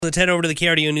Let's head over to the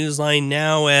KRDO Newsline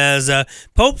now as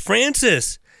Pope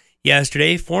Francis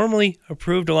yesterday formally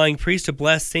approved allowing priests to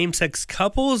bless same-sex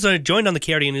couples. Joined on the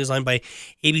KRDO Newsline by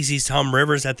ABC's Tom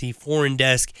Rivers at the Foreign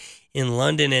Desk in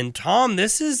London. And Tom,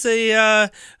 this is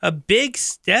a big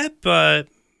step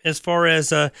as far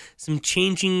as some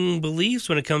changing beliefs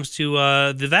when it comes to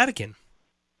the Vatican.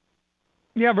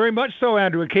 Yeah, very much so,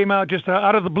 Andrew. It came out just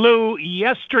out of the blue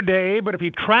yesterday, but if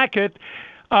you track it,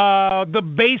 the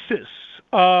basis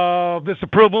of this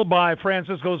approval by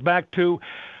Francis goes back to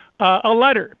a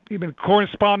letter. He'd been in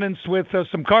correspondence with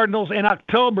some cardinals in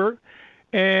October,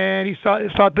 and he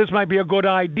thought this might be a good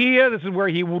idea. This is where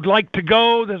he would like to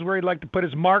go. This is where he'd like to put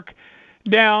his mark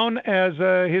down as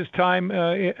his time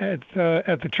at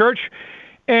the church.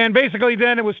 And basically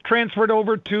then it was transferred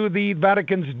over to the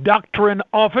Vatican's Doctrine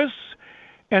Office,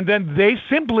 and then they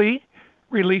simply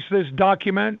released this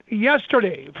document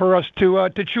yesterday for us to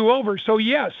chew over. So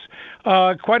yes,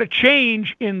 quite a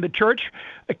change in the church.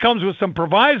 It comes with some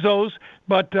provisos,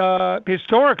 but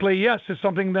historically, yes, it's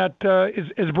something that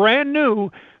is brand new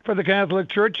for the Catholic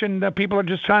Church, and people are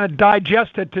just trying to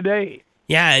digest it today.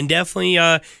 Yeah, and definitely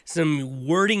some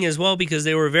wording as well, because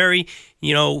they were very,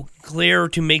 clear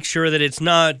to make sure that it's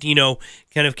not,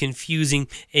 kind of confusing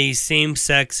a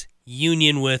same-sex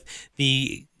union with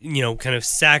the kind of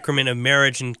sacrament of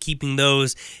marriage and keeping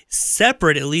those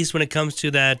separate, at least when it comes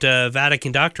to that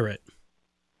Vatican doctorate.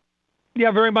 Yeah,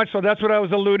 very much so. That's what I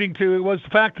was alluding to. It was the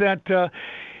fact that,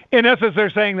 in essence, they're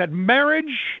saying that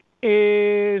marriage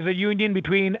is a union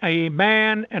between a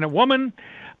man and a woman,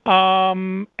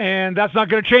 and that's not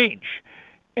going to change.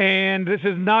 And this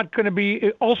is not going to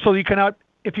be, also you cannot,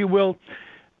 if you will,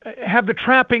 have the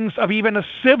trappings of even a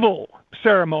civil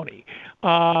ceremony.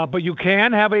 But you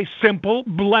can have a simple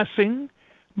blessing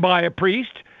by a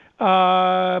priest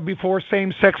before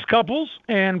same-sex couples,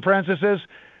 and Francis says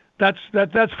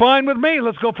that's fine with me.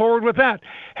 Let's go forward with that.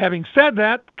 Having said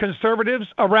that, conservatives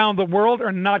around the world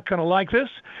are not going to like this,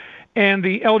 and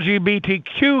the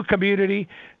LGBTQ community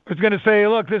is going to say,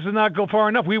 look, this does not go far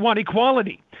enough. We want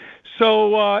equality.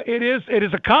 So it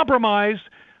is a compromise,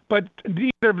 but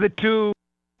neither of the two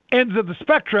ends of the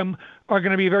spectrum are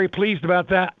going to be very pleased about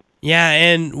that. Yeah,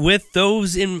 and with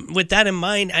that in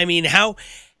mind, I mean, how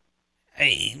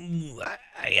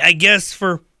I guess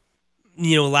for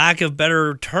lack of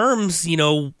better terms,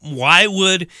 why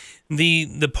would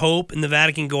the Pope and the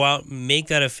Vatican go out and make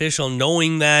that official,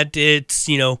 knowing that it's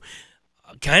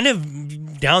kind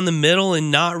of down the middle and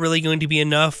not really going to be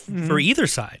enough for either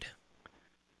side?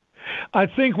 I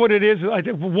think what it is,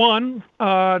 one,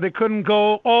 they couldn't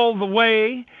go all the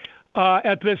way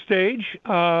at this stage.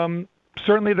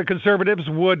 Certainly the conservatives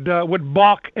would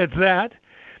balk at that.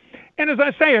 And as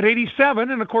I say, at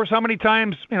 87, and of course how many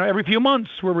times, every few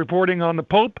months we're reporting on the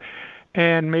Pope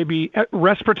and maybe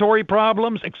respiratory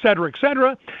problems, et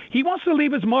cetera, he wants to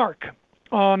leave his mark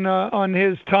on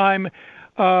his time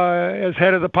as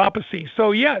head of the papacy.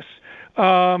 So yes,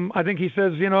 I think he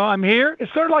says, I'm here.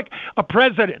 It's sort of like a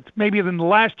president, maybe in the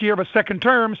last year of a second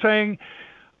term, saying,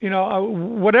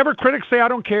 whatever critics say, I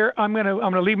don't care. I'm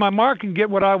gonna leave my mark and get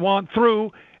what I want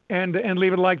through, and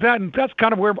leave it like that. And that's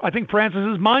kind of where I think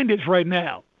Francis's mind is right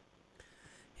now.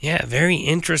 Yeah, very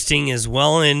interesting as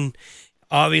well. And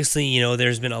obviously,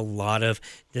 there's been a lot of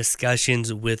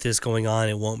discussions with this going on.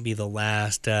 It won't be the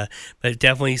last, but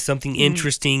definitely something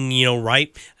interesting,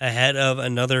 right ahead of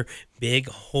another big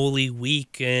Holy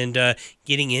Week and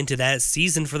getting into that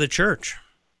season for the church.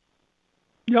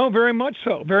 Very much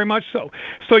so. Very much so.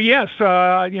 So yes,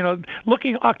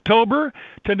 looking October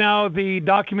to now the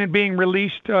document being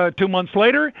released 2 months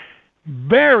later,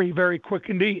 very, very quick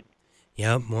indeed.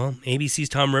 Yeah, well, ABC's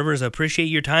Tom Rivers, appreciate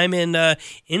your time and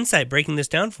insight breaking this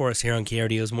down for us here on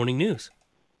KRDO's Morning News.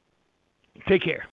 Take care.